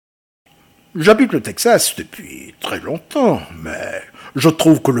J'habite le Texas depuis très longtemps, mais je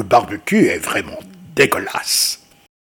trouve que le barbecue est vraiment dégueulasse.